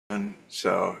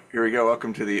So here we go.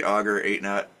 Welcome to the Augur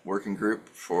 8-Knot Working Group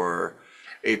for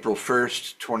April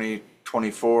 1st,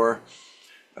 2024.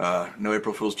 No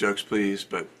April Fool's jokes, please,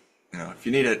 but if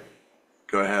you need it,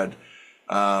 go ahead.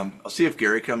 I'll see if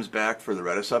Gary comes back for the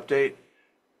Redis update.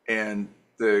 And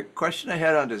the question I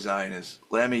had on design is,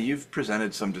 Lammy, you've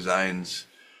presented some designs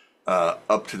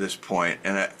up to this point,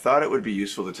 and I thought it would be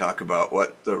useful to talk about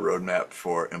what the roadmap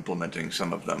for implementing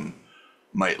some of them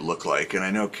might look like. And I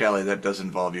know, Callie, that does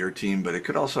involve your team, but it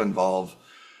could also involve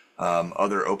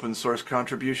other open source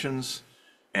contributions.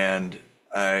 And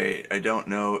I don't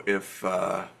know if,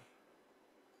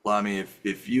 Lami,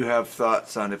 if you have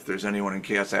thoughts on if there's anyone in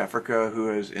Chaos Africa who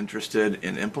is interested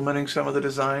in implementing some of the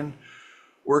design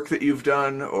work that you've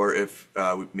done, or if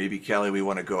maybe, Callie, we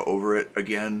want to go over it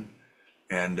again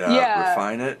and Yeah,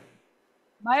 refine it.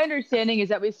 my understanding is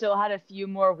that we still had a few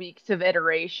more weeks of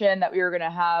iteration that we were going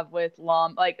to have with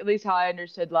like at least how I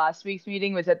understood last week's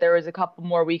meeting was that there was a couple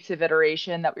more weeks of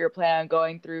iteration that we were planning on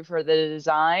going through for the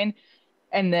design.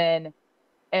 And then,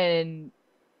 and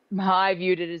how I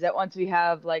viewed it is that once we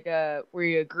have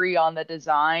we agree on the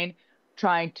design,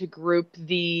 trying to group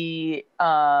the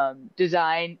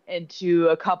design into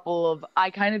a couple of, I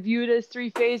kind of view it as three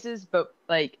phases, but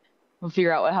like we'll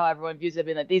figure out how everyone views it.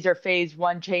 Being like these are phase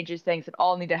one changes, things that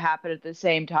all need to happen at the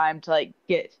same time to like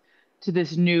get to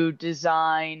this new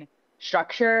design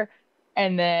structure,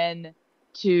 and then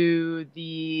to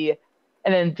the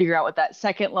and then figure out what that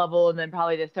second level and then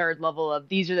probably the third level of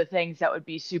these are the things that would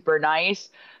be super nice,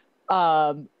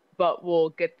 um, but we'll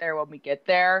get there when we get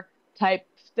there type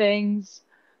things.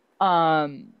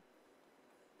 Um,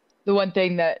 the one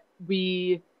thing that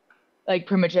we like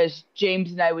pretty much as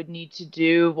James and I would need to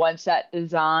do once that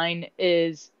design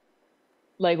is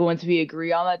like once we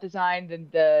agree on that design,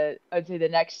 then I'd say the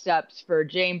next steps for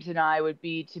James and I would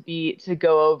be to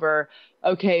go over,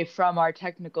 okay, from our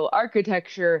technical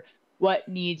architecture, what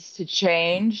needs to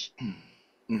change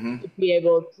Hmm. to be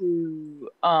able to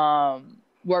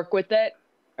work with it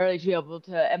or like to be able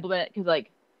to implement it because like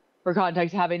for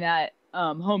context having that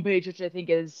homepage which I think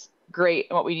is great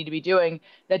and what we need to be doing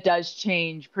that does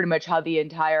change pretty much how the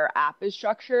entire app is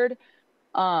structured,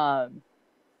 um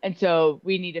and so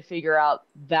we need to figure out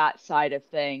that side of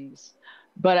things,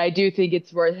 but I do think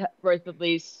it's worth at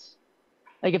least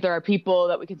like if there are people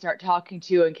that we can start talking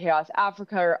to in Chaos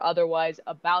Africa or otherwise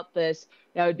about this,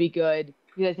 that would be good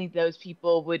because I think those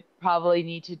people would probably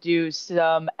need to do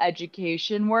some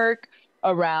education work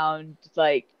around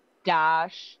like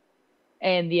Dash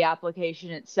and the application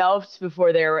itself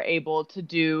before they were able to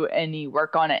do any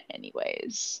work on it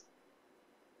anyways.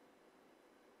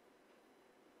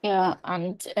 Yeah,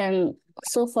 and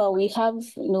so far we have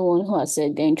no one who has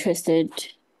said they're interested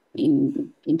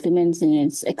in implementing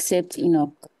it except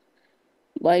Enoch.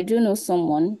 But I do know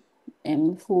someone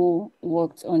who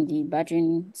worked on the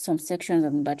badging, some sections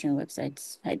of the badging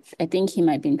websites. I think he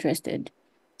might be interested.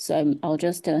 So I'll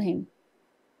just tell him.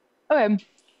 Okay.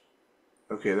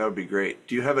 Okay, that would be great.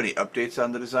 Do you have any updates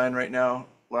on the design right now,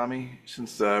 Lami,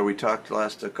 since we talked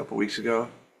last a couple weeks ago?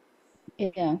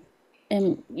 Yeah.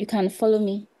 You can follow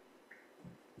me.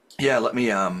 Yeah, let me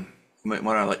why don't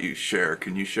I let you share?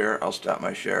 Can you share? I'll stop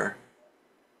my share.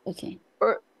 Okay.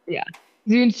 Or yeah.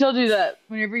 You can still do that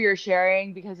whenever you're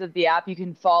sharing because of the app, you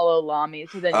can follow Lami.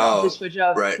 So then I'll just Oh, switch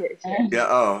off right. to Yeah,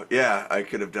 oh, yeah, I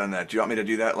could have done that. Do you want me to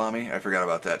do that, Lami? I forgot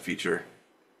about that feature.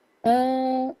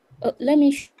 Let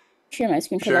me share my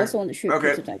screen because I Sure. also want to show a Okay.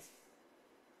 prototype.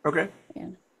 Okay. Yeah.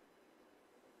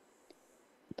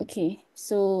 Okay.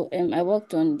 So I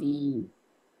worked on the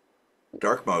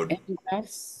Dark mode.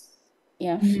 graphs.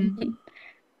 Yeah. it.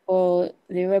 For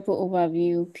the repo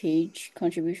overview page,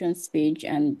 contributions page,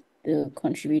 and the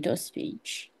contributors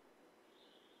page.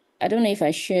 I don't know if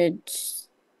I shared.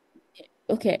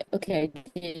 Okay, I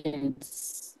didn't.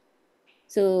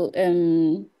 So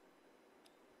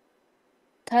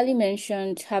Kali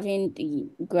mentioned having the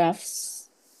graphs,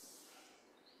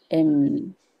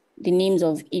 the names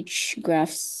of each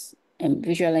graphs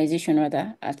visualization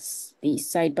rather at the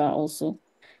sidebar also.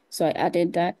 So I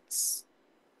added that.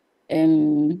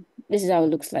 This is how it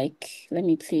looks like. Let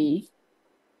me play.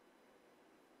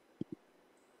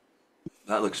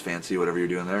 That looks fancy, whatever you're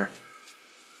doing there.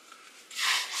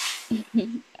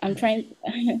 I'm trying.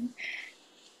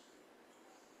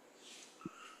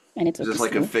 My Is network this is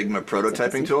like a slow. Figma So let's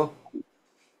prototyping see. tool?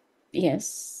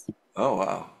 Yes. Oh,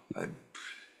 wow. I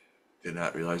did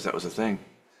not realize that was a thing.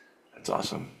 That's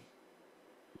awesome.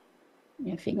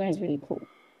 Yeah, Figma is really cool.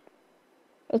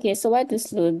 Okay, so while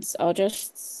this loads, I'll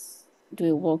just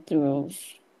do a walkthrough of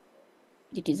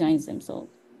the designs themselves.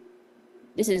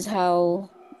 This is how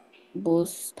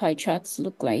both pie charts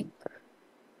look like.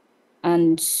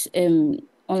 And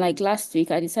unlike last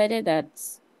week, I decided that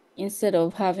instead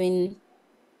of having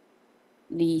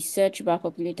the search bar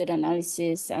populated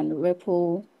analysis and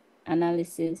repo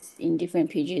analysis in different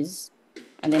pages,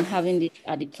 and then having it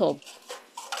at the top,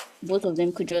 both of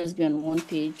them could just be on one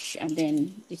page, and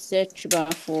then the search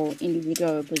bar for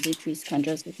individual repositories can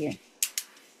just be here.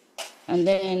 And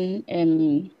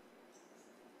then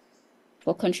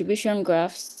for contribution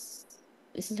graphs,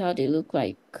 this is how they look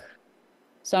like.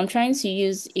 So I'm trying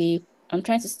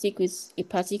to stick with a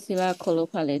particular color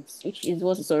palette, which is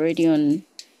what is already on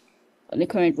the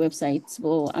current website.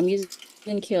 But I'm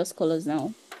using CHAOSS colors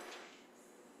now.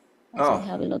 So we Oh,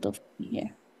 have a lot of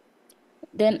here.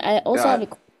 Then I also yeah.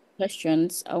 have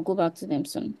questions. I'll go back to them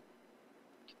soon.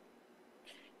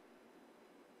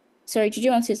 Sorry, did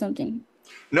you want to say something?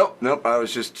 Nope, nope. I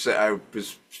was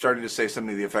starting to say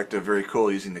something to the effect of very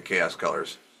cool using the chaos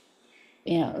colors.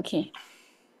 Yeah, okay.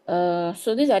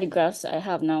 So these are the graphs I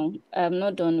have now. I'm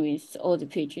not done with all the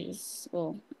pages.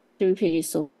 Well, 3 pages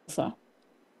so far.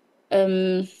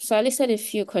 So I listed a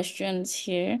few questions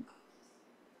here.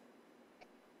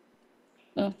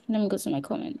 Oh, let me go to my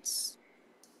comments.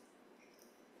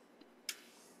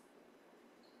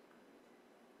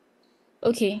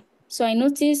 Okay, so I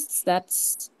noticed that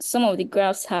some of the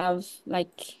graphs have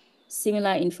like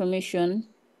similar information,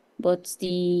 but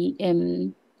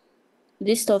this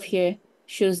stuff here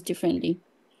shows differently.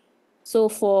 So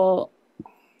for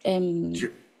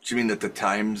Do you mean that the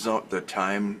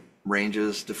time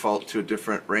ranges default to a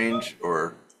different range,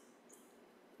 or?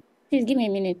 please give me a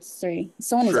minute. Sorry,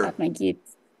 someone is Sure. at my gate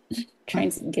trying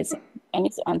to get. I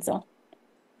need to answer.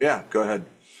 Yeah, go ahead.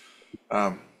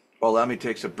 While Lemmy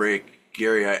takes a break,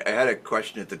 Gary, I had a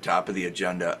question at the top of the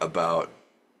agenda about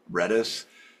Redis,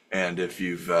 and if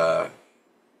you've had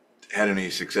any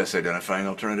success identifying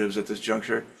alternatives at this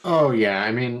juncture. Oh yeah,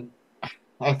 I mean,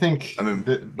 I think I mean,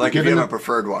 that like if you have a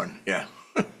preferred one, yeah.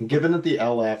 given that the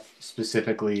LF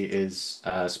specifically is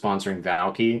sponsoring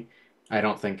Valkey, I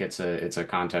don't think it's a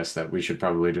contest that we should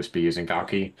probably just be using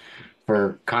Valkey.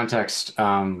 For context,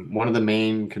 one of the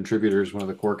main contributors, one of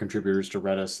the core contributors to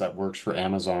Redis that works for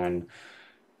Amazon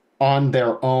on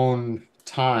their own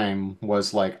time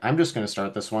was like, I'm just going to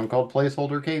start this one called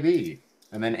Placeholder KV.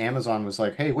 And then Amazon was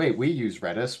like, hey, wait, we use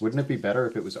Redis. Wouldn't it be better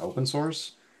if it was open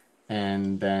source?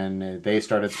 And then they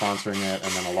started sponsoring it,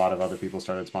 and then a lot of other people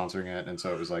started sponsoring it. And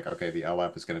so it was like, okay, the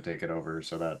LF is going to take it over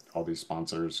so that all these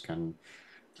sponsors can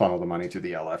funnel the money to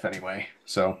the LF anyway.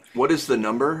 So What is the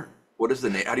number? What is the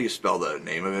name? How do you spell the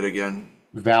name of it again?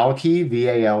 Valkey,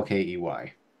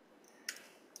 Valkey.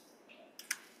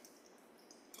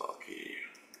 Okay.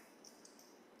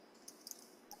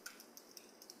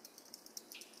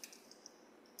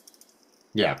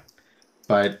 Yeah.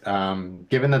 But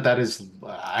given that that is,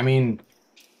 I mean,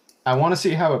 I want to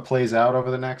see how it plays out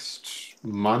over the next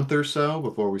month or so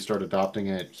before we start adopting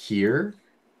it here.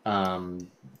 Um,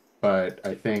 but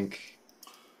I think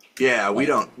Yeah, uh, we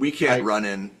can't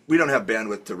I we don't have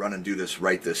bandwidth to run and do this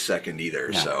right this second either.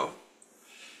 yeah. So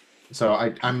So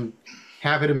I'm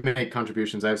happy to make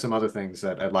contributions. I have some other things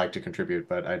that I'd like to contribute,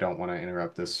 but I don't want to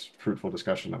interrupt this fruitful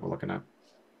discussion that we're looking at.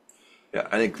 yeah,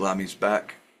 I think Lami's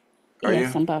back. Are Yes,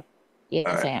 you? I'm back. All Yes,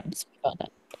 I right. am. Sorry about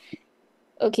that.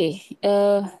 Okay.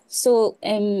 So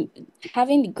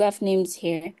having the graph names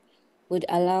here would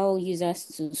allow users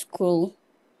to scroll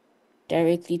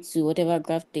directly to whatever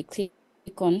graph they click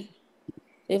on.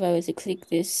 So if I were to click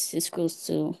this, it scrolls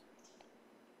to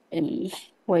um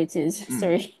where it is.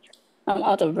 Sorry, I'm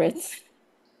out of breath.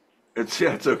 It's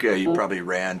okay. You Uh, probably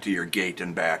ran to your gate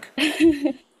and back.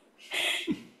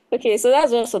 Okay, so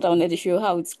that's just what I wanted to show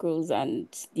how it scrolls and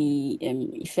the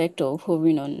effect of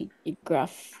hovering on a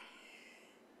graph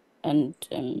and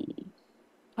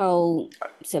how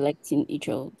selecting each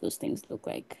of those things look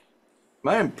like.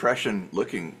 My impression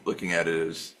looking at it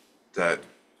is that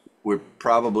we're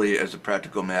probably, as a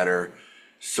practical matter,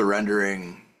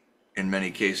 surrendering in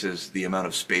many cases the amount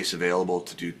of space available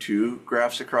to do two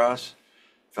graphs across.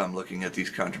 If I'm looking at these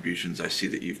contributions, I see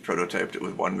that you've prototyped it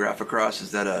with one graph across.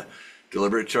 Is that a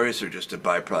deliberate choice or just a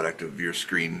byproduct of your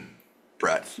screen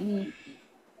breadth? Mm,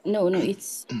 no,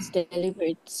 it's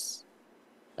deliberate.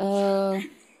 Uh,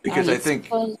 Because and I it's think,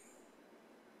 because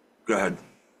go ahead.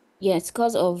 yeah, it's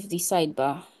because of the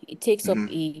sidebar. It takes up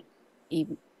a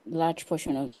large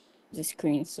portion of the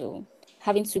screen, so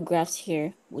having two graphs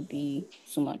here would be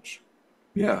too much.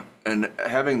 Yeah, and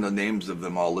having the names of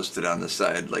them all listed on the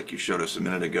side, like you showed us a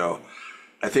minute ago,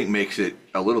 I think makes it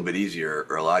a little bit easier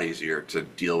or a lot easier to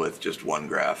deal with just one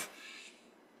graph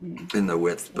Mm. in the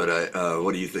width. But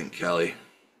what do you think, Kelly?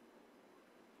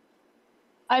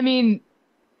 I mean,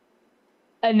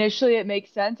 Initially, it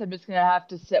makes sense. I'm just gonna have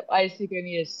to sit. I just think I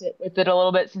need to sit with it a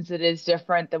little bit since it is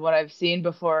different than what I've seen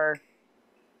before.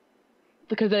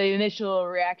 Because the initial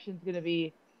reaction is gonna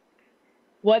be,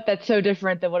 "What? That's so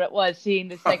different than what it was seeing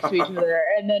this next to each other."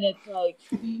 And then it's like,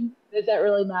 does that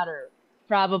really matter?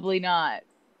 Probably not.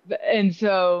 And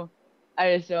so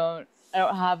I just don't. I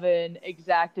don't have an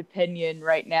exact opinion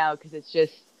right now because it's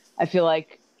just. I feel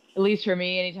like, at least for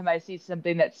me, anytime I see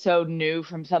something that's so new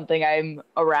from something I'm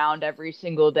around every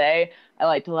single day, I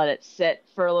like to let it sit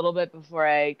for a little bit before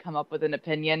I come up with an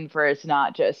opinion for it's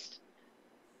not just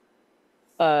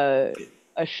a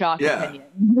a shock Yeah, opinion.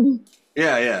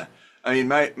 yeah. I mean,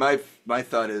 my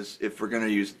thought is if we're gonna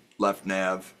use left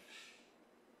nav,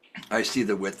 I see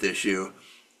the width issue,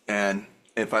 and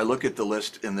if I look at the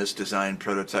list in this design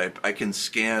prototype, I can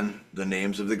scan the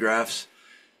names of the graphs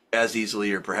as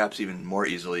easily or perhaps even more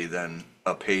easily than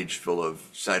a page full of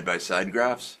side-by-side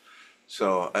graphs.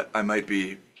 So I might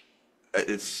be,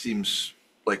 it seems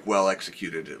like well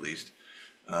executed at least.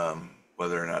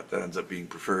 Whether or not that ends up being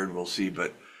preferred, we'll see,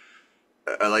 but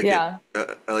I like it. Yeah.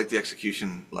 I like the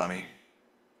execution, Lami.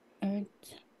 All right.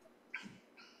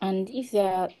 And if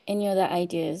there are any other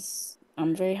ideas,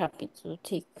 I'm very happy to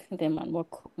take them and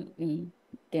work on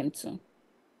them too.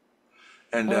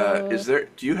 And Uh,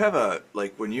 do you have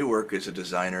like when you work as a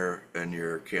designer in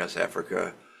your Chaos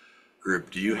Africa group,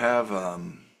 do you have,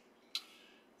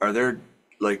 are there,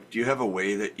 like, do you have a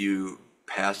way that you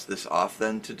pass this off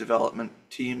then to development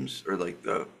teams or like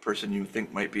the person you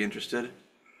think might be interested?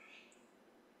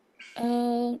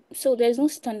 so there's no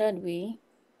standard way.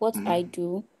 What Hmm. I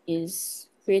do is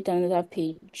create another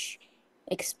page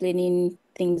explaining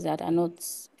things that are not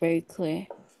very clear,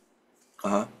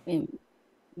 Uh-huh. um,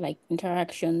 like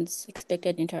interactions,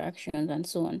 expected interactions, and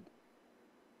so on.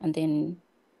 And then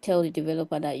tell the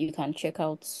developer that you can check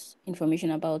out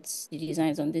information about the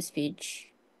designs on this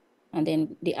page. And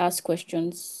then they ask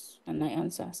questions and I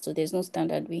answer. So there's no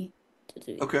standard way to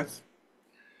do Okay. it.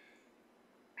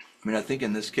 I mean, I think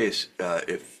in this case,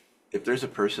 if there's a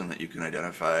person that you can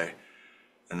identify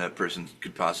and that person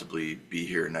could possibly be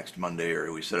here next Monday,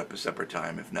 or we set up a separate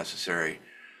time if necessary,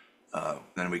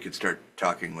 then we could start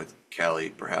talking with Callie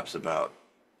perhaps about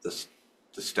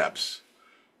the steps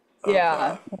of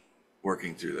Yeah.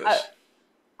 working through I, this.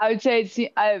 I would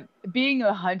say being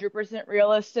 100%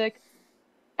 realistic,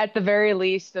 at the very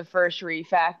least, the first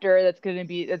refactor that's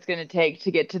gonna take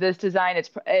to get to this design, it's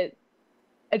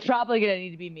probably gonna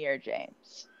need to be me or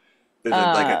James. Is it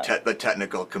like Uh, the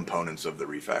technical components of the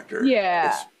refactor? yeah,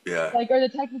 It's yeah. like, or the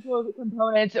technical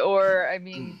components, or I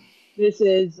mean, this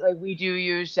is like we do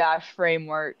use Dash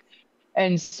framework,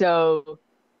 and so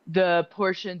the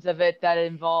portions of it that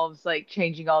involves like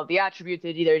changing all of the attributes,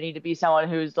 it either need to be someone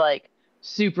who's like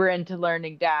super into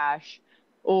learning Dash,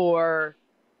 or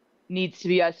needs to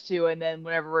be us too. And then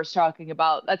whenever we're talking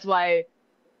about, that's why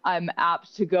I'm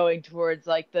apt to going towards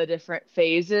like the different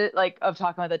phases, like of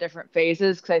talking about the different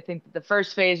phases, because I think that the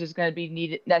first phase is going to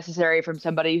be necessary from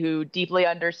somebody who deeply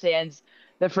understands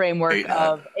the framework Eight knot.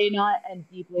 of ANOT and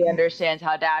deeply understands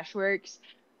how Dash works,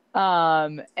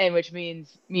 and which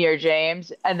means me or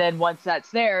James. And then once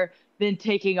that's there, then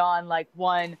taking on like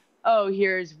oh,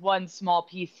 here's one small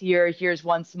piece here, here's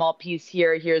one small piece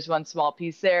here, here's one small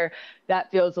piece there.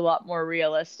 That feels a lot more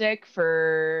realistic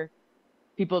for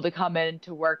people to come in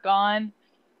to work on,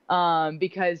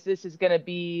 because this is going to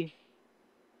be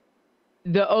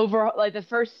the overall, like the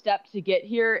first step to get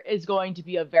here is going to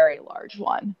be a very large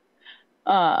one.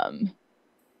 Um,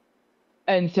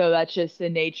 and so that's just the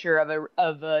nature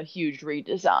of a huge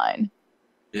redesign.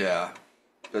 Yeah,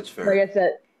 that's So I fair. guess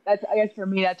I guess for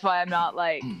me that's why I'm not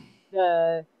like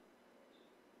the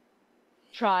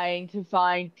trying to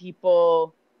find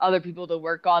other people to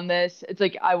work on this. It's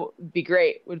like I would be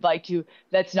great, would like to.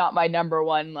 That's not my number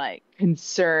one like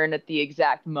concern at the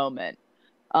exact moment.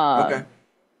 Okay, Um,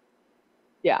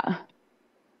 yeah.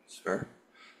 that's fair.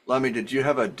 Lami, did you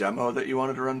have a demo that you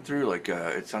wanted to run through? Like,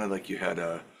 it sounded like you had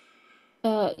a.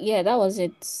 Yeah, that was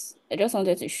it. I just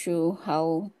wanted to show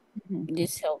how Mhm.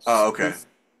 this Oh, helps okay. with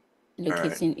All right.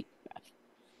 locating a graph.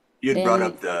 You had brought Then,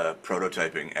 up the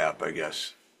prototyping app, I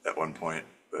guess, at one point,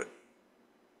 but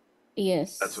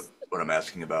that's yes. what I'm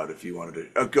asking about. If you wanted to,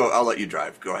 oh, go. I'll let you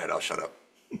drive. Go ahead. I'll shut up.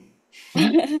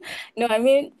 No, I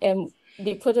mean,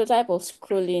 the prototype of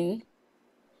scrolling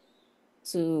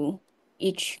to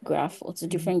each graph or to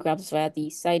different graphs via the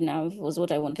side nav was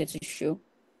what I wanted to show.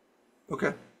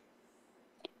 Okay.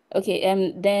 Okay,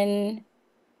 then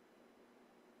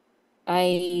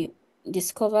I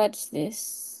discovered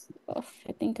this. Oh,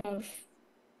 I think I've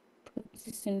put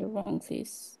this in the wrong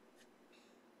place.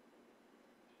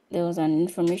 There was an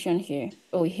information here.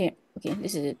 Oh, here. Okay,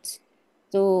 this is it.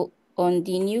 So on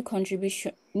the new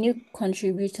contributor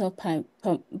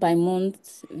by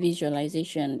month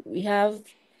visualization, we have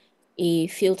a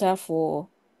filter for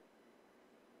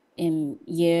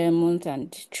year, month,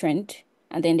 and trend.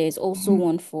 And then there's also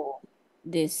one for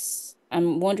this.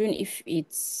 I'm wondering if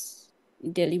it's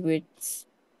deliberate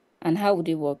and how would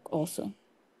it work also?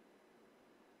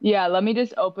 Yeah, let me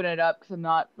just open it up because I'm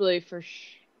not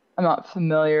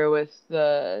familiar with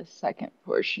the second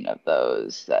portion of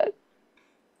those that,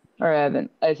 or I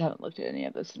just haven't looked at any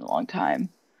of this in a long time.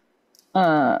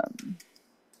 Um,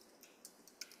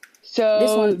 This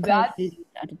so one comes that's,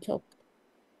 at the top.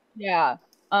 yeah.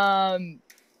 Um,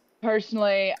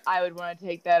 Personally, I would want to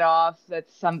take that off. I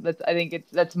think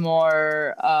that's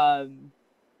more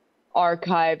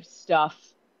archived stuff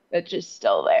that's just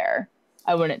still there.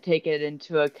 I wouldn't take it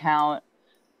into account.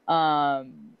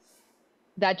 Um,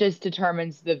 that just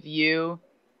determines the view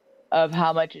of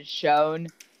how much is shown.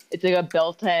 It's like a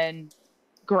built-in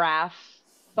graph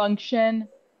function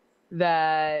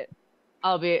that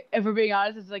if we're being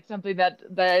honest, it's like something that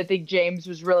I think James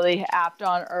was really apt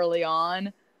on early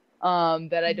on,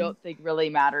 that I don't think really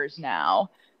matters now.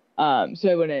 So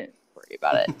I wouldn't worry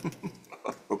about it.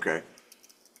 Okay.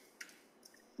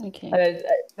 Okay.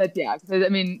 That's yeah, because I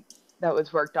mean that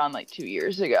was worked on like 2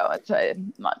 years ago.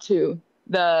 Not too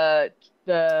the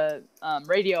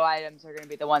radio items are going to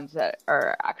be the ones that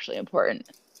are actually important.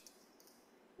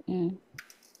 Mm.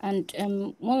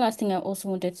 And one last thing I also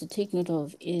wanted to take note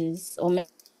of is, or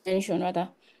mention rather,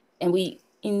 and we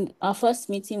in our first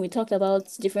meeting we talked about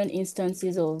different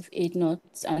instances of 8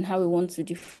 knots and how we want to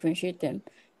differentiate them.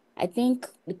 I think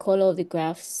the color of the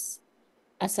graphs,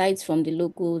 aside from the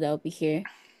logo that will be here,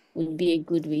 would be a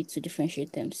good way to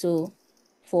differentiate them. So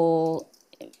for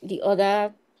the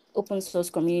other open source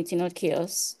community, not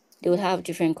CHAOSS, they will have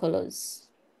different colors.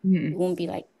 It Mhm. won't be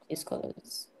like these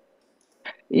colors.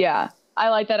 Yeah, I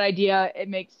like that idea. It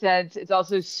makes sense. It's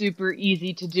also super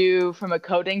easy to do from a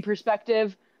coding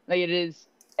perspective. Like it is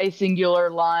a singular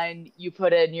line. You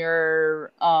put in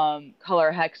your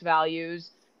color hex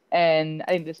values, and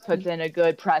I think this puts in a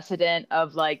good precedent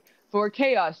of like for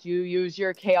chaos, you use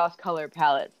your chaos color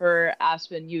palette. For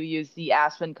Aspen, you use the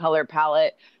Aspen color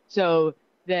palette. So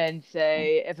then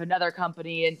say if another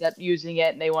company ends up using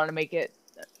it and they want to make it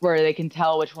where they can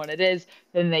tell which one it is,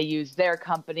 then they use their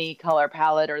company color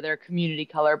palette or their community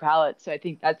color palette. So I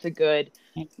think that's a good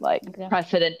like Exactly.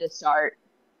 precedent to start.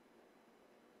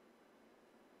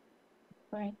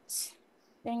 Right.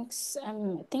 Thanks. I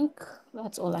think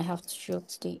that's all I have to show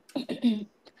today.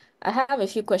 I have a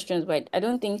few questions, but I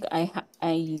don't think I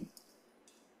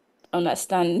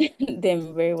understand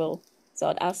them very well. So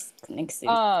I'll ask next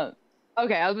week. Uh,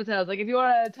 okay, I was like, if you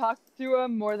want to talk through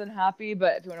them, more than happy.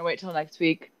 But if you want to wait till next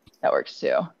week, that works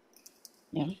too.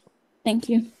 Yeah. Thank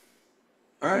you.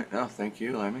 All right. No, thank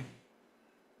you, Lemmy.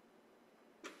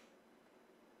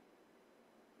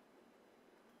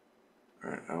 All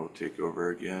right, I will take over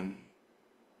again.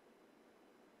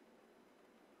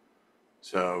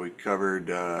 So we covered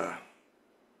a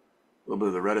little bit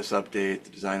of the Redis update, the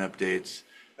design updates.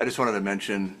 I just wanted to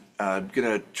mention, I'm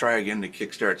gonna try again to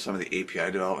kickstart some of the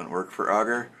API development work for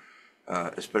Augur,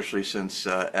 especially since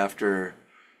after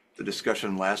the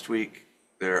discussion last week,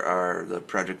 there are the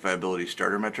project viability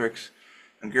starter metrics.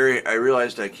 And Gary, I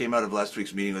realized I came out of last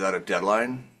week's meeting without a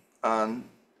deadline on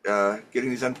getting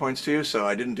these endpoints to you, so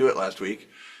I didn't do it last week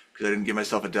because I didn't give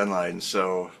myself a deadline.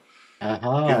 So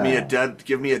give me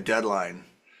a deadline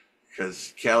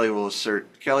because Callie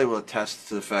will attest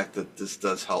to the fact that this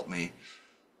does help me.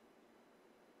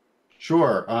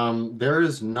 Sure. There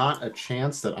is not a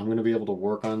chance that I'm going to be able to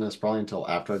work on this probably until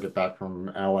after I get back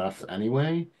from LF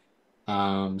anyway.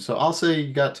 So I'll say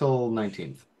you got till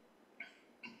 19th.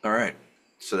 All right.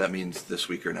 So that means this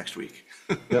week or next week.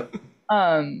 Yep.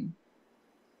 Um,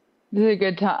 this is a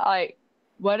good time. Like,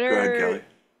 what Go ahead, are Kelly.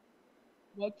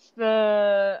 what's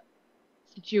the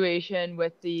situation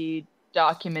with the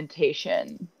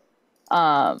documentation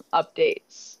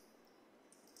updates?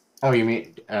 Oh, you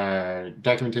mean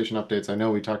documentation updates? I know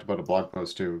we talked about a blog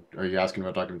post too. Are you asking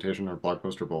about documentation or blog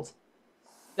post or both?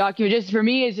 Document just for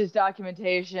me is just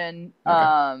documentation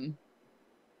Okay.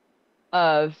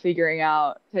 of figuring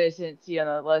out consistency on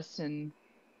the list and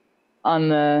on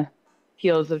the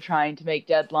heels of trying to make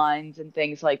deadlines and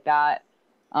things like that.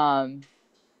 Um,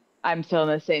 I'm still in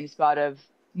the same spot of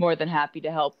more than happy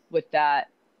to help with that.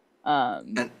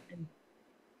 Um, And,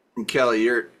 and Kelly,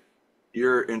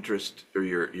 your interest or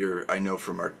your I know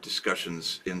from our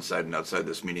discussions inside and outside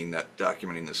this meeting that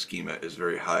documenting the schema is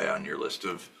very high on your list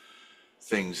of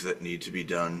things that need to be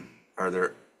done. Are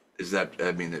there is that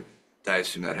I mean I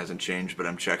assume that hasn't changed, but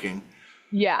I'm checking.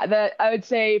 Yeah, that I would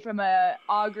say from a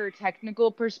Augur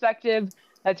technical perspective,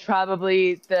 that's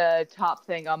probably the top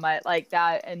thing on my like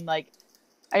that. And like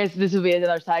I guess this will be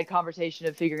another side conversation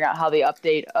of figuring out how the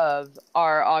update of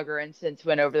our Augur instance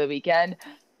went over the weekend.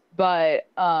 But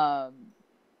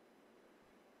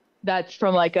that's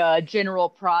from like a general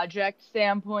project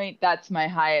standpoint, that's my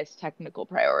highest technical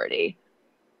priority.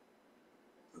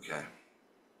 Okay.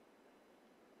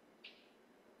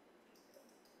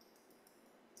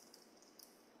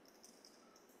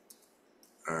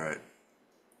 All right.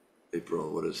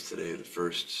 April, what is today? The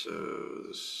 1st, so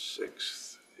the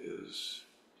 6th is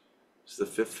the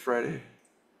 5th Friday?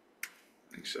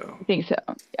 I think so. I think so.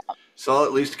 Yeah. So I'll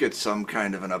at least get some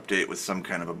kind of an update with some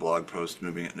kind of a blog post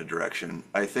moving it in a direction.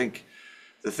 I think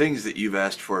the things that you've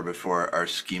asked for before are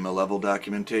schema level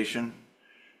documentation.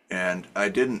 And I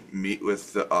didn't meet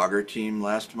with the Augur team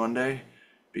last Monday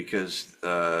because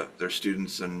their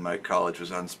students and my college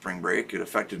was on spring break. It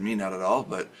affected me not at all,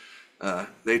 but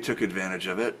they took advantage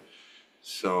of it.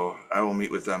 So I will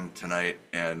meet with them tonight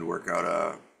and work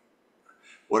out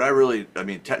I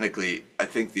mean, technically, I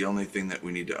think the only thing that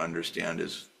we need to understand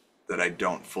is that I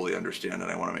don't fully understand and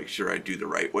I want to make sure I do the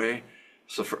right way.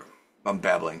 I'm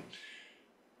babbling.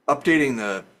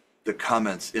 Updating the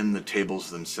comments in the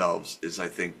tables themselves is, I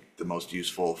think, the most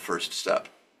useful first step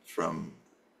from.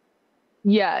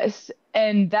 Yes,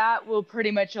 and that will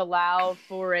pretty much allow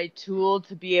for a tool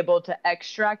to be able to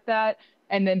extract that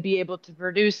and then be able to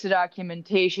produce the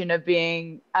documentation of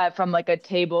being from like a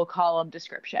table column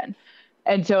description.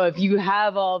 And so if you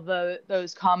have all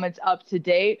those comments up to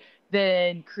date,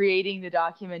 then creating the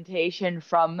documentation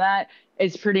from that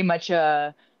is pretty much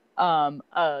a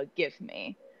give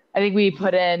me. I think we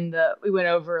went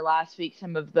over last week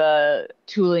some of the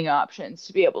tooling options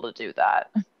to be able to do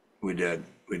that. We did.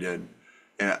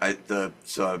 And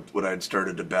what I'd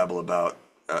started to babble about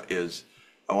is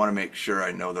I want to make sure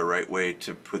I know the right way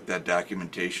to put that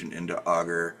documentation into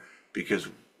Augur because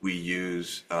we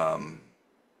use, gosh,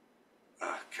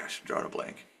 I'm drawing a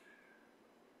blank.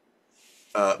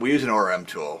 We use an ORM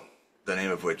tool, the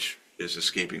name of which is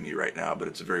escaping me right now, but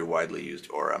it's a very widely used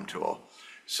ORM tool.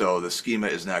 So the schema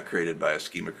is not created by a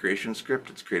schema creation script,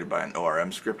 it's created by an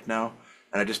ORM script now.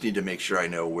 And I just need to make sure I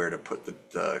know where to put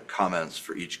the comments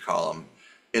for each column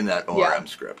in that Yeah, ORM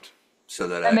script so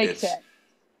that that makes it's, sense.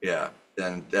 yeah.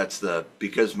 And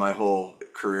because my whole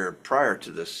career prior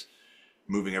to this,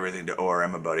 moving everything to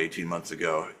ORM about 18 months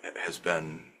ago, has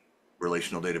been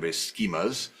relational database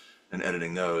schemas and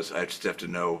editing those. I just have to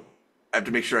know, I have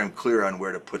to make sure I'm clear on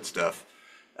where to put stuff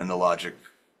and the logic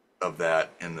of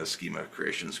that in the schema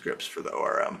creation scripts for the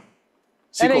ORM.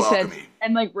 That SQL makes sense. Alchemy.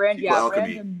 And like SQL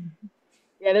Alchemy.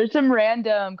 yeah, there's some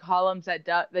random columns that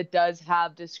does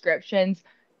have descriptions.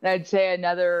 And I'd say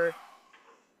another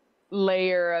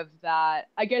layer of that.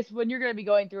 I guess when you're going to be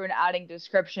going through and adding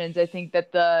descriptions, I think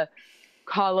that the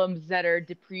columns that are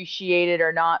depreciated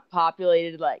or not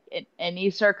populated like in any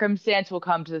circumstance will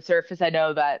come to the surface. I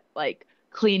know that like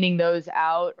cleaning those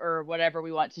out or whatever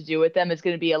we want to do with them is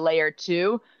going to be a layer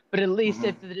two, but at least Mhm.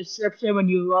 if the description when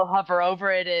you hover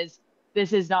over it is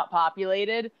this is not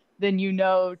populated, then you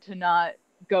know to not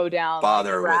go down like the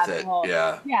Bother with rabbit it. hole.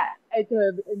 Yeah. Yeah,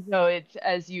 and so it's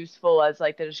as useful as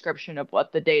like the description of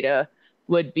what the data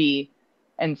would be.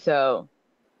 And so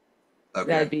Okay.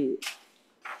 that'd be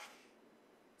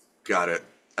Got it.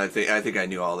 I think I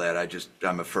knew all that.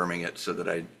 I'm affirming it so that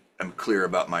I'm clear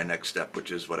about my next step,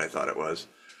 which is what I thought it was.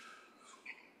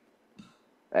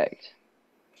 right.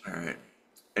 All right.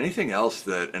 Anything else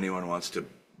that anyone wants to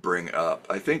bring up?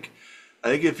 I think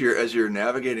if as you're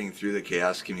navigating through the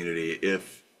chaos community,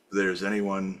 if there's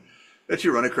anyone that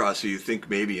you run across who you think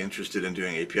may be interested in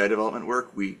doing API development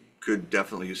work, we could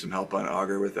definitely use some help on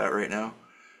Augur with that right now.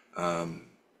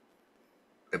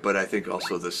 But I think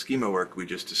also the schema work we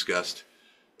just discussed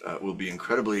will be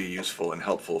incredibly useful and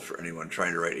helpful for anyone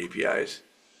trying to write APIs.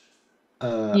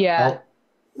 Uh, Yeah.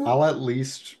 I'll I'll at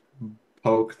least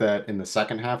poke that in the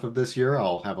second half of this year,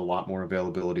 I'll have a lot more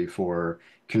availability for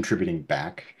contributing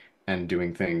back and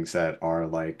doing things that are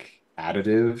like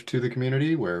additive to the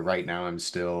community, where right now I'm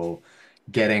still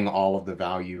getting all of the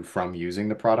value from using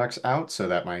the products out so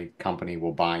that my company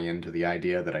will buy into the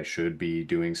idea that I should be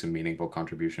doing some meaningful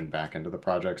contribution back into the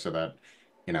project so that,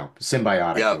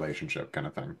 symbiotic Yep, relationship kind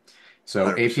of thing. So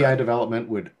API 100%. development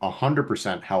would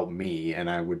 100% help me, and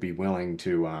I would be willing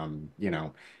to,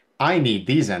 I need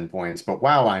these endpoints, but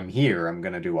while I'm here, I'm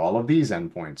going to do all of these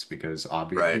endpoints because Right.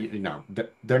 obviously,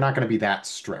 they're not going to be that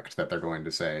strict that they're going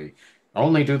to say,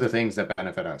 only do the things that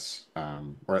benefit us.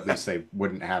 Or at least they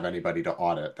wouldn't have anybody to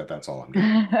audit that that's all I'm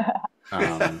doing.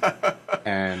 Um,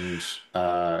 and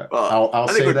Well, I'll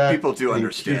I think say what that people do in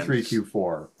understand Q3, is,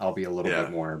 Q4, I'll be a little bit yeah.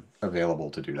 more available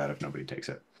to do that if nobody takes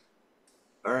it.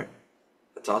 All right.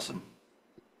 That's awesome.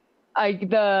 I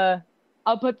the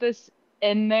I'll put this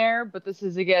in there, but this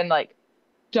is again like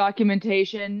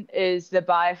documentation is the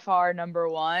by far number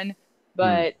one, Hmm.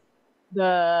 but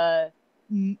the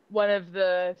one of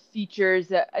the features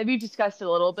that we've discussed a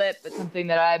little bit, but something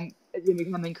that I'm is going to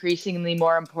become increasingly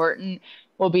more important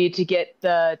will be to get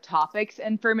the topics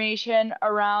information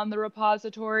around the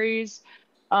repositories,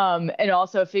 and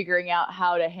also figuring out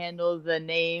how to handle the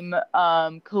name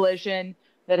collision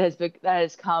that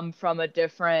has come from a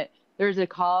different. There's a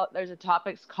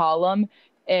topics column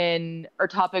in or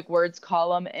topic words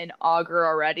column in Augur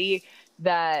already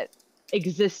that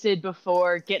existed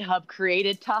before GitHub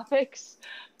created topics.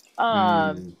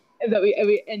 Hmm.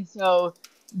 And so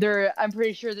there, I'm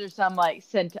pretty sure there's some like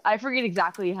sent. I forget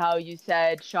exactly how you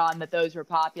said, Sean, that those were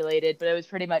populated, but it was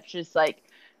pretty much just like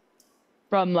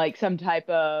from like some type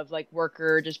of like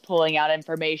worker just pulling out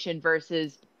information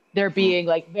versus there Hmm. being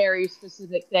like very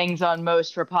specific things on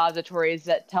most repositories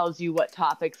that tells you what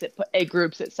topics it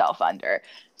groups itself under.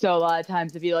 So a lot of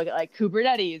times if you look at like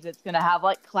Kubernetes, it's going to have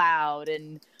like cloud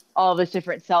and all this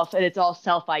different and it's all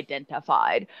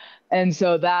self-identified. And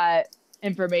so that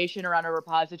information around a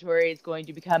repository is going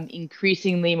to become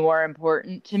increasingly more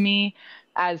important to me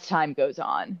as time goes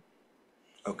on.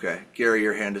 Okay. Gary,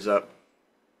 your hand is up.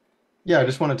 Yeah, I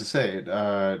just wanted to say,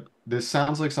 this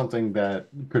sounds like something that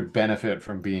could benefit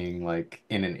from being like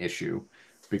in an issue,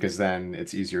 because then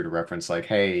it's easier to reference like,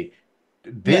 hey,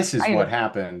 Yeah, this is I what know.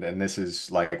 happened, and this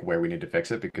is like where we need to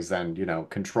fix it, because then,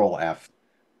 Control F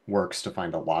works to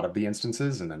find a lot of the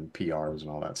instances, and then PRs and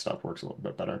all that stuff works a little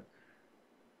bit better.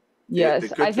 The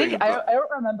Yes, good thing about, I don't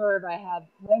remember if I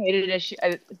made an issue.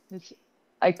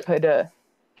 I could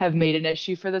have made an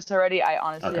issue for this already. I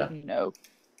honestly Okay. have no.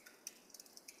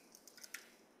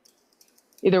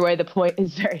 Either way, the point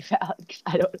is very valid because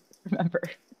I don't remember.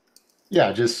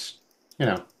 Yeah, just, you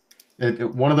know,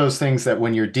 one of those things that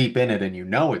when you're deep in it and you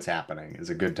know it's happening is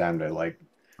a good time to like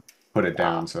put it Yeah.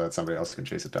 down so that somebody else can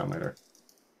chase it down later.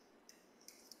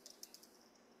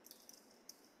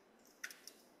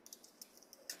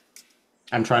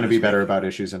 I'm trying I'm to be just better making, about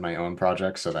issues in my own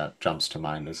projects, so that jumps to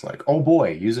mind as like, oh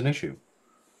boy, use an issue.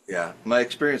 yeah, my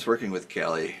experience working with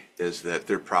Callie is that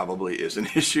there probably is an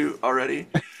issue already.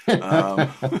 Um,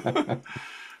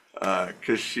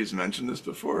 because she's mentioned this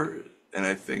before, and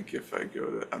I think if I go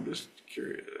to, I'm just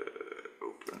curious,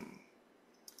 open.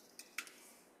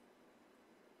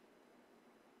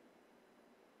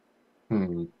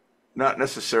 Hmm. Not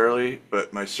necessarily,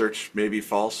 but my search may be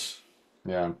false.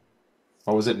 Yeah.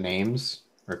 What was it? Names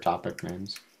or topic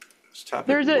names? It's topic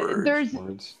There's a words. there's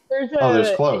Words? there's Oh, there's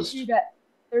a issue closed. that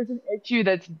there's an issue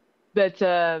that's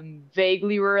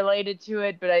vaguely related to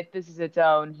it, but this is its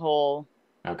own whole.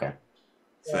 Okay.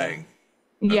 Yeah. Thing.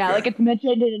 Yeah, like Okay. it's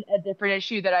mentioned in a different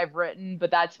issue that I've written,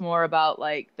 but that's more about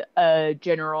like a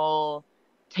general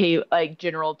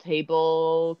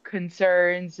table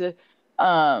concerns,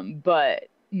 but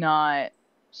not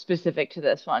specific to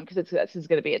this one because this is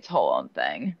going to be its whole own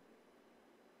thing.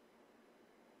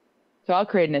 So I'll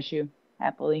create an issue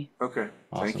happily. Okay.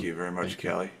 Thank Awesome. you very much, Thank you.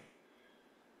 Callie.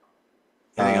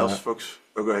 Anything else, Uh, folks?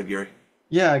 Oh, go ahead, Gary.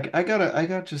 yeah, I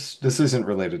got just this isn't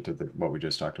related to what we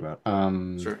just talked about.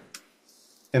 Sure.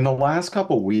 In the last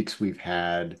couple weeks, we've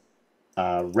had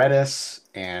Redis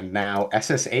and now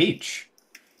SSH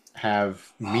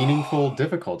have meaningful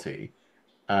difficulty.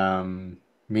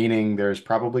 Meaning there's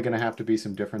probably going to have to be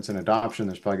some difference in adoption.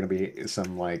 There's probably going to be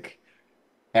some like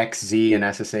XZ and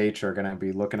SSH are going to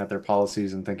be looking at their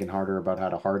policies and thinking harder about how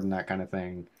to harden that kind of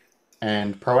thing.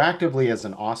 And proactively as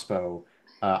an OSPO,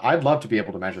 I'd love to be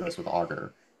able to measure this with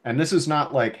Augur. And this is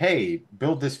not like, hey,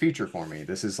 build this feature for me.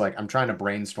 This is like, I'm trying to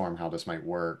brainstorm how this might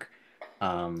work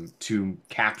to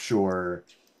capture,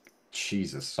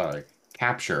 Jesus, sorry,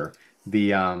 capture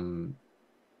the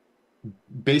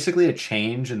basically a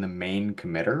change in the main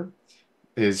committer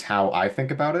is how I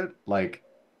think about it. Like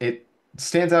it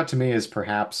stands out to me as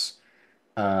perhaps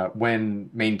when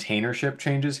maintainership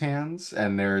changes hands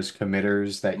and there's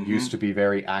committers that Mm-hmm. used to be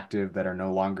very active that are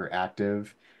no longer active.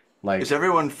 Is Like,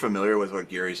 everyone familiar with what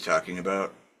Gary's talking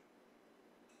about?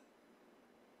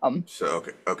 Um, So,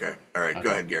 okay. Okay. All right. Go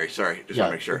okay. ahead, Gary. Sorry. Just want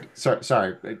to Yeah, make sure.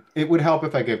 sorry. It would help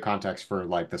if I give context for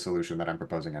like the solution that I'm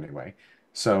proposing anyway.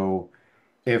 So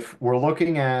if we're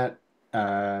looking at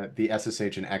the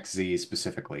SSH and XZ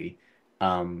specifically,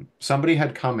 somebody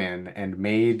had come in and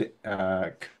made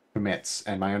commits,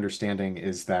 and my understanding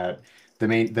is that the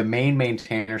main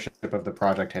maintainership of the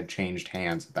project had changed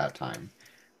hands at that time.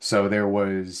 So there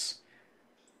was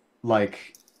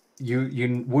like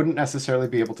you wouldn't necessarily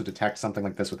be able to detect something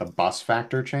like this with a bus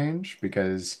factor change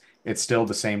because it's still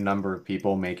the same number of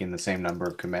people making the same number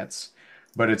of commits.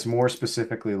 But it's more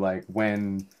specifically like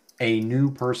when a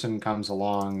new person comes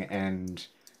along and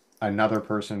another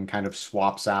person kind of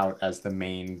swaps out as the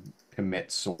main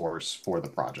commit source for the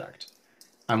project.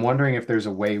 I'm wondering if there's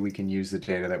a way we can use the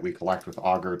data that we collect with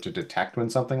Augur to detect when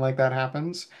something like that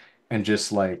happens and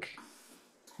just like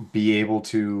be able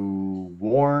to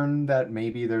warn that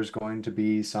maybe there's going to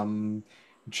be some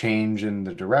change in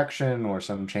the direction or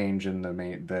some change in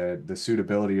the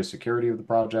suitability or security of the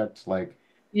project. Like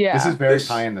this is Yeah. very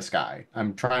pie This, in the sky.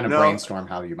 I'm trying to no, brainstorm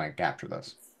how you might capture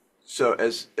this. so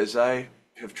as I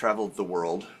have traveled the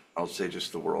world, I'll say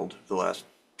just the world, the last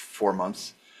 4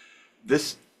 months,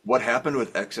 this what happened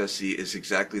with XSC is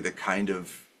exactly the kind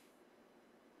of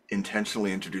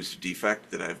intentionally introduced defect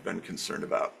that I've been concerned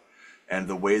about. And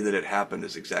the way that it happened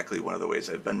is exactly one of the ways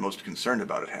I've been most concerned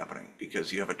about it happening,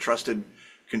 because you have a trusted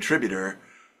contributor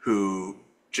who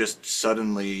just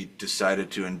suddenly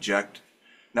decided to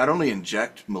not only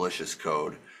inject malicious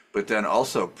code, but then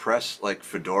also press like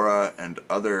Fedora and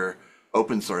other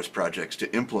open source projects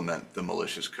to implement the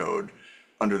malicious code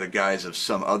under the guise of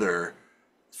some other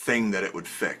thing that it would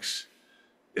fix,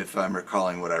 if I'm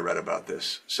recalling what I read about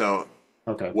this. So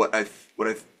Okay. what I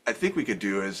think we could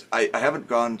do is I haven't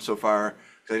gone so far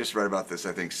because I just read about this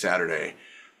I think Saturday.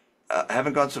 I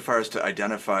haven't gone so far as to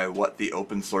identify what the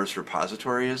open source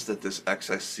repository is that this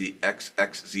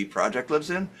XXZ project lives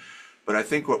in, but I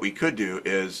think what we could do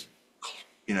is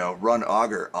run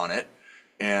Augur on it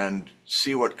and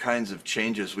see what kinds of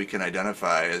changes we can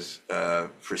identify as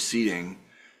preceding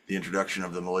the introduction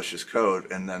of the malicious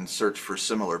code, and then search for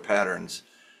similar patterns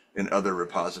in other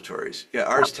repositories. Yeah,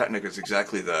 Ars Technica is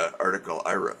exactly the article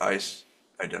I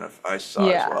saw as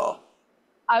Yeah. well.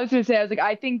 I was gonna say, I was like,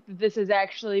 I think that this is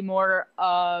actually more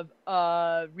of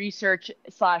a research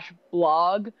slash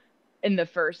blog in the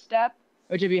first step,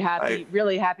 which I'd be I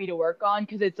really happy to work on,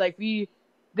 because it's like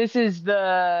this is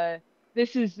the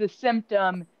this is the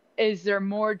symptom. Is there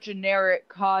more generic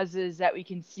causes that we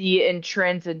can see in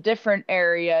trends in different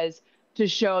areas to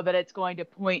show that it's going to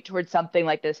point towards something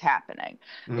like this happening?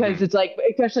 Because Hmm. it's like,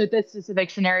 especially with this specific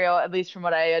scenario, at least from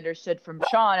what I understood from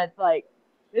Sean, it's like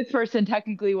this person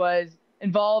technically was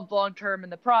involved long term in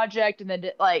the project, and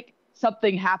then like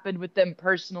something happened with them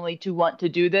personally to want to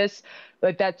do this.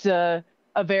 Like that's a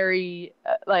very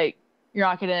like, you're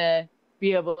not gonna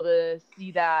be able to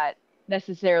see that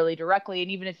necessarily directly, and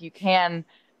even if you can,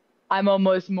 I'm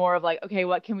almost more of like, okay,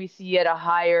 what can we see at a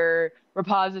higher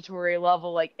repository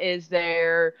level? Like, is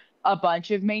there a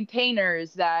bunch of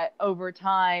maintainers that over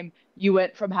time you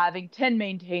went from having 10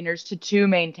 maintainers to 2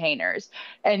 maintainers,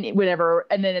 and whatever,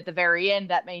 and then at the very end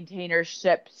that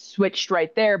maintainership switched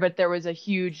right there, but there was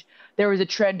a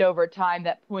trend over time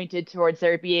that pointed towards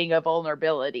there being a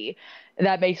vulnerability. And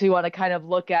that makes me want to kind of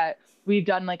look at, we've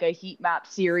done like a heat map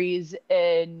series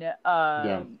in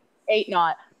Yeah. 8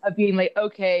 knot of being like,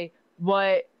 okay,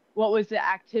 what was the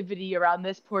activity around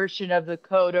this portion of the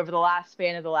code over the last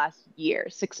span of the last year,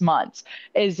 6 months?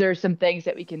 Is there some things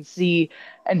that we can see?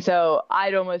 And so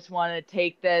I'd almost want to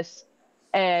take this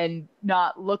and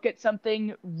not look at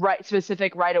something right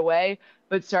specific right away,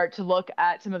 but start to look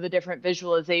at some of the different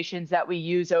visualizations that we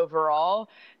use overall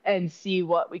and see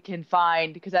what we can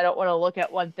find. Because I don't want to look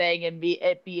at one thing and be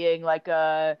it being like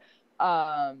a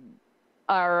um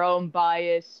our own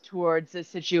bias towards the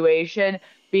situation,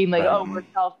 being like, Right. oh, we're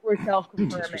Yes, you're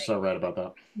self-confirming. so right about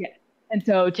that. Yeah. And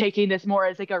so taking this more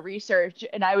as like a research,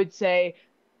 and I would say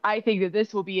I think that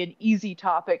this will be an easy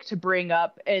topic to bring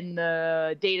up in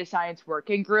the data science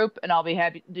working group, and I'll be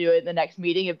happy to do it in the next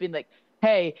meeting of being like,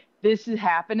 hey, this is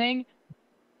happening.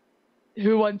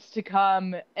 Who wants to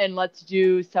come and let's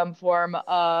do some form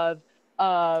of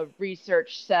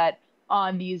research set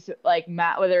on these, like,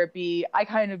 whether it be, I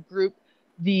kind of group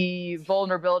the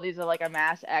vulnerabilities of like a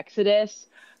mass exodus,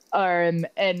 and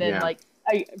then Yeah, like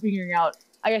I figuring out,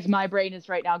 I guess my brain is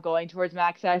right now going towards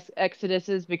max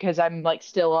exoduses because I'm like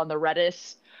still on the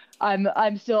Redis.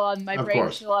 I'm still on, my of brain's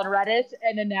course. still on Redis,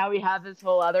 and then now we have this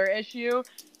whole other issue.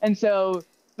 And so,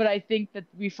 but I think that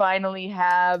we finally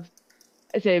have,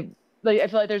 I say, like, I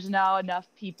feel like there's now enough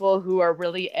people who are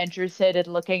really interested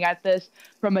in looking at this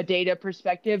from a data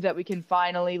perspective that we can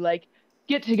finally like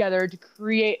get together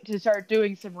to start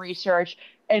doing some research,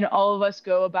 and all of us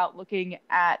go about looking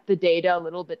at the data a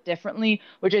little bit differently,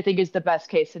 which I think is the best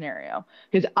case scenario.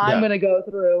 Because I'm Yeah. going to go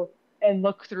through and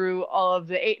look through all of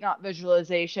the 8 knot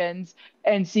visualizations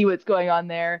and see what's going on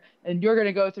there, and you're going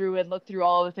to go through and look through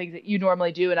all of the things that you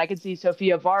normally do, and I can see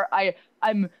Sophia Var,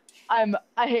 I'm I'm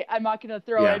not gonna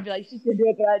throw it Yeah. and be like she's gonna do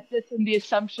it, but just in the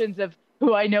assumptions of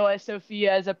who I know as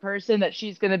Sophia as a person that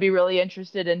she's gonna be really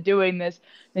interested in doing this,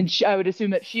 and I would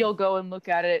assume that she'll go and look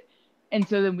at it, and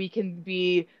so then we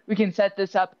can set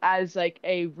this up as like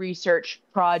a research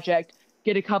project,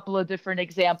 get a couple of different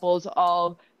examples,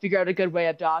 all figure out a good way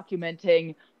of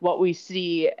documenting what we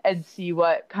see and see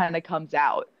what kind of comes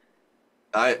out.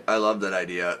 I love that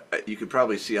idea. You could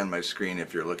probably see on my screen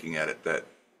if you're looking at it that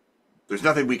there's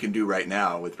nothing we can do right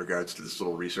now with regards to this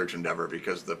little research endeavor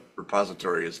because the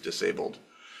repository is disabled.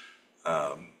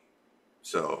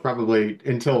 So Probably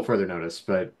until further notice,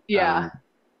 but Yeah,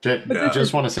 but this yeah, is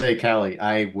just want to say, Callie,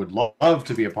 I would love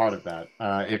to be a part of that.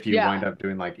 If you wind yeah. up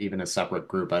doing like even a separate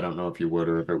group, I don't know if you would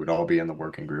or if it would all be in the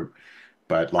working group.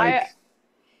 But I like, I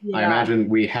yeah. imagine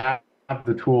we have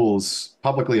the tools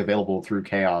publicly available through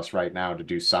CHAOSS right now to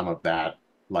do some of that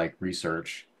like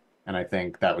research, and I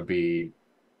think that would be.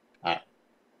 Uh,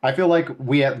 I feel like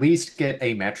we at least get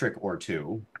a metric or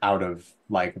two out of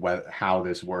like how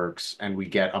this works, and we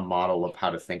get a model of how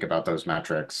to think about those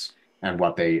metrics and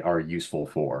what they are useful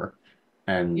for.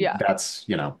 And Yeah. that's,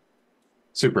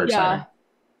 super exciting. Yeah.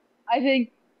 I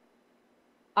think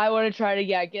I want to try to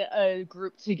get a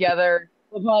group together.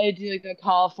 We'll probably do like a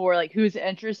call for like who's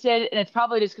interested, and it's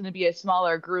probably just going to be a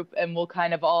smaller group, and we'll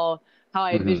kind of all how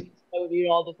I Hmm. envision it would be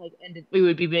all this like ended. We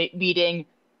would be meeting,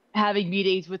 having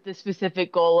meetings with the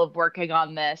specific goal of working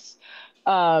on this.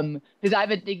 Because I've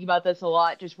been thinking about this a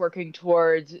lot, just working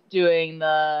towards doing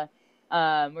the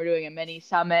we're doing a mini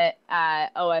summit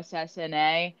at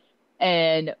OSSNA,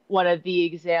 and one of the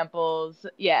examples,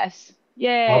 yes, I'll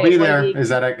yay, be one of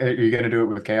there. the Are you going to do it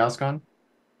with ChaosCon?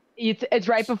 it's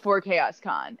right before Chaos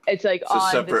Con. It's like it's a on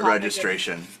the separate topic of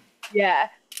registration. yeah.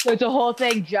 So it's a whole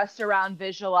thing just around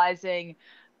visualizing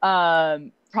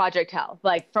project health.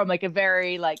 Like from like a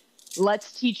very like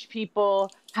let's teach people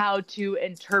how to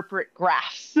interpret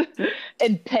graphs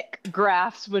and pick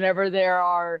graphs whenever there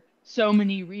are so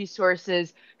many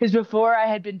resources. Because before I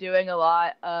had been doing a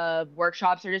lot of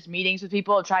workshops or just meetings with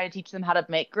people trying to teach them how to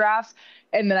make graphs.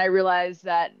 And then I realized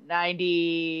that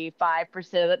 95%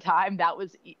 of the time that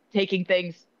was taking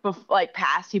things like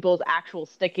past people's actual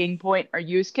sticking point or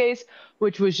use case,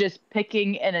 which was just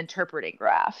picking and interpreting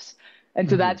graphs. And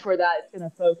so Hmm. that's where that's going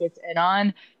to focus in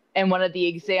on. And one of the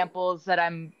examples that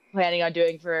I'm planning on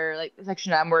doing for like the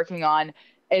section I'm working on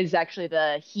is actually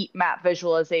the heat map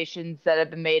visualizations that have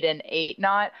been made in 8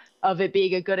 knot of it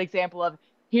being a good example of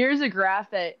here's a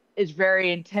graph that is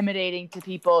very intimidating to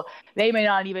people. They may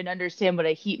not even understand what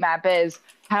a heat map is.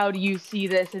 How do you see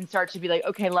this and start to be like,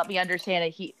 okay, let me understand a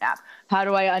heat map. How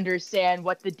do I understand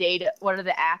what the data, what are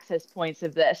the access points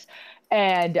of this?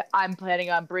 And I'm planning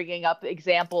on bringing up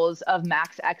examples of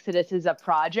max exoduses of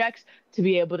projects to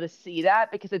be able to see that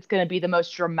because it's going to be the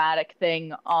most dramatic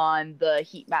thing on the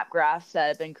heat map graphs that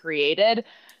have been created.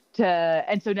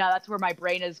 And so now that's where my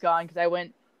brain has gone because I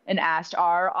went and asked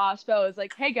our OSPO, I was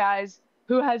like, hey guys,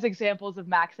 who has examples of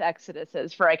max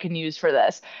exoduses for I can use for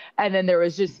this? And then there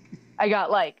was just, I got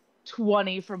like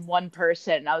 20 from one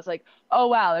person. And I was like, oh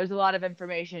wow, there's a lot of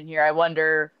information here. I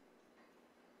wonder,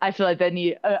 I feel like I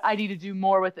need to do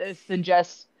more with this than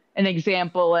just an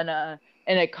example in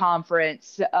a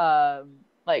conference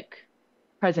like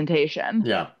presentation.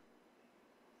 Yeah.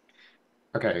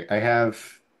 Okay. I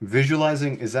have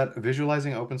visualizing. Is that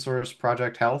visualizing open source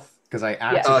project health? Because I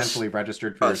Yes. Us, accidentally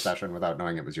registered for your us. session without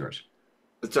knowing it was yours.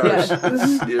 It's ours. Yes.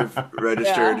 It's you've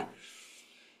registered.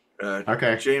 Yeah.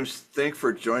 Okay. James, thank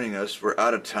for joining us. We're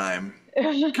out of time.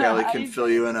 Callie can fill I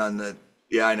you in on the.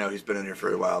 Yeah, I know he's been in here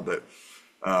for a while, but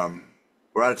um,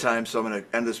 we're out of time, so I'm going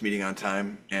to end this meeting on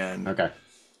time. And Okay.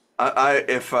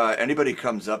 if anybody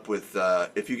comes up with,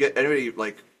 if you get anybody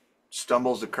like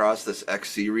stumbles across this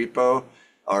XC repo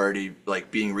already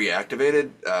like being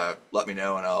reactivated, let me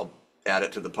know and I'll add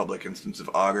it to the public instance of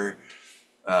Augur.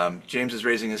 James is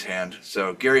raising his hand.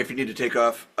 So Gary, if you need to take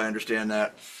off, I understand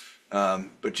that.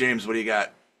 But James, what do you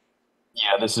got?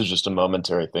 Yeah, this is just a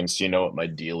momentary thing, so you know what my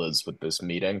deal is with this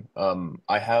meeting.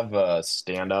 I have a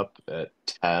stand up at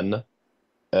 10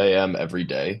 a.m. every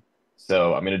day,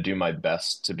 so I'm gonna do my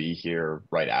best to be here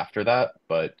right after that,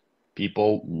 but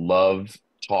people love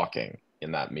talking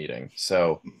in that meeting.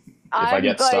 So if I I'm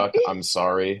get like stuck, I'm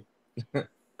sorry.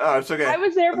 Oh, it's okay. I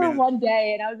was there I for mean, one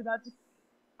day and I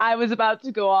was about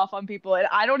to go off on people and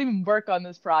I don't even work on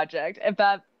this project if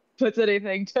that puts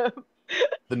anything to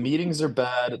The meetings are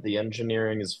bad, the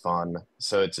engineering is fun,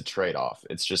 so it's a trade-off.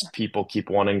 It's just people keep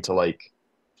wanting to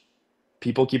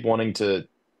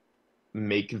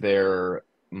make their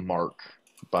mark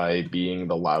by being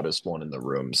the loudest one in the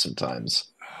room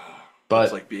sometimes. that's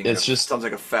But like being in a, it's just sounds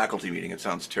like a faculty meeting. It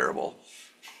sounds terrible.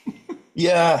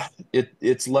 Yeah,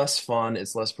 it's less fun,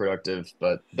 it's less productive,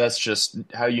 but that's just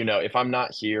how you know. If I'm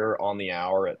not here on the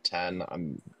hour at 10,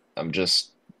 I'm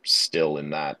just still in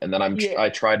that. And then Yeah. I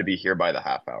try to be here by the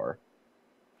half hour.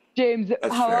 James,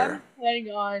 That's how I'm fair. planning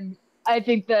on, I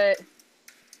think that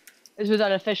this was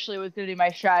unofficially was going to be my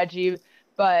strategy,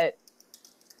 but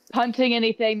punting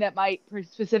anything that might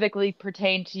specifically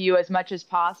pertain to you as much as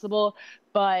possible.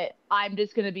 But I'm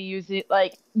just going to be using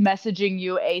like messaging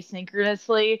you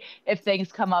asynchronously if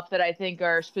things come up that I think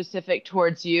are specific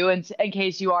towards you, and in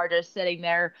case you are just sitting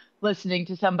there listening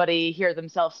to somebody hear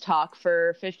themselves talk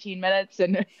for 15 minutes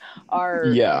and are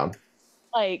Yeah,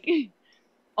 like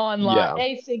online yeah.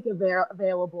 async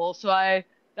available. So I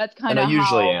that's And kind I of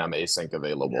usually how, am async yeah.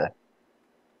 available.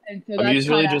 And so I'm that's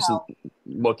kind usually of just how.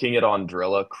 looking at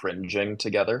Andrilla cringing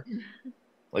together.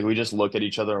 Like we just look at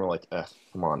each other and we're like,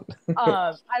 come on.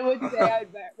 I would say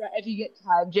I'd bet if you get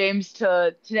time, James,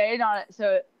 to today, not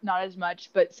as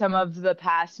much, but some of the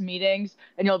past meetings,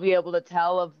 and you'll be able to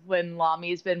tell of when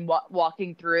Lami's been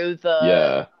walking through the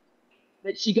Yeah,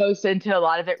 that she goes into a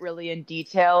lot of it really in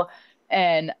detail.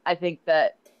 And I think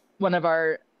that one of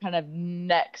our kind of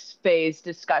next phase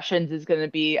discussions is going to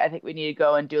be, I think we need to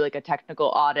go and do like a technical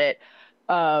audit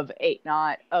of 8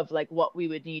 knot of like what we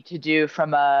would need to do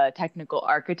from a technical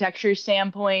architecture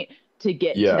standpoint to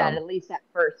get to that, yeah, at least that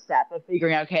first step of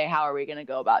figuring out, okay, how are we going to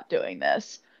go about doing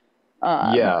this?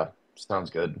 Um, yeah. Sounds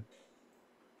good.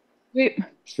 we,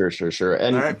 Sure, sure, sure.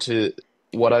 All right. And to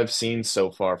what I've seen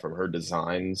so far from her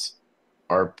designs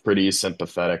are pretty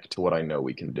sympathetic to what I know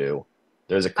we can do.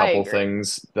 There's a I couple agree.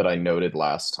 things that I noted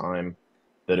last time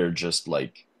that are just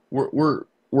like we're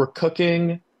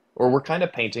cooking or we're kind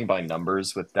of painting by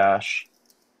numbers with Dash.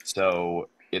 So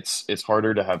it's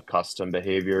harder to have custom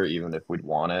behavior even if we'd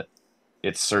want it.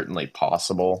 It's certainly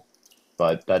possible,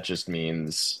 but that just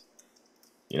means,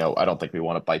 I don't think we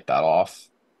want to bite that off.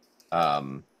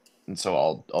 Um, and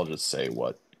so I'll just say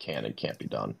what can and can't be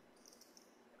done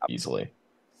easily.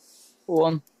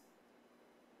 Cool.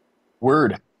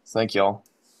 Word. Thank y'all.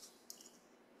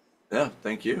 Yeah,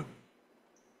 thank you.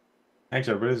 Thanks,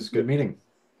 everybody. This is a good meeting.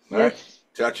 All right. Yes.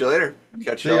 Talk to you later.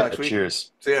 Catch See you all ya. next week.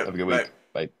 Cheers. See ya. Have a good Bye. week.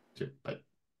 Bye. Bye.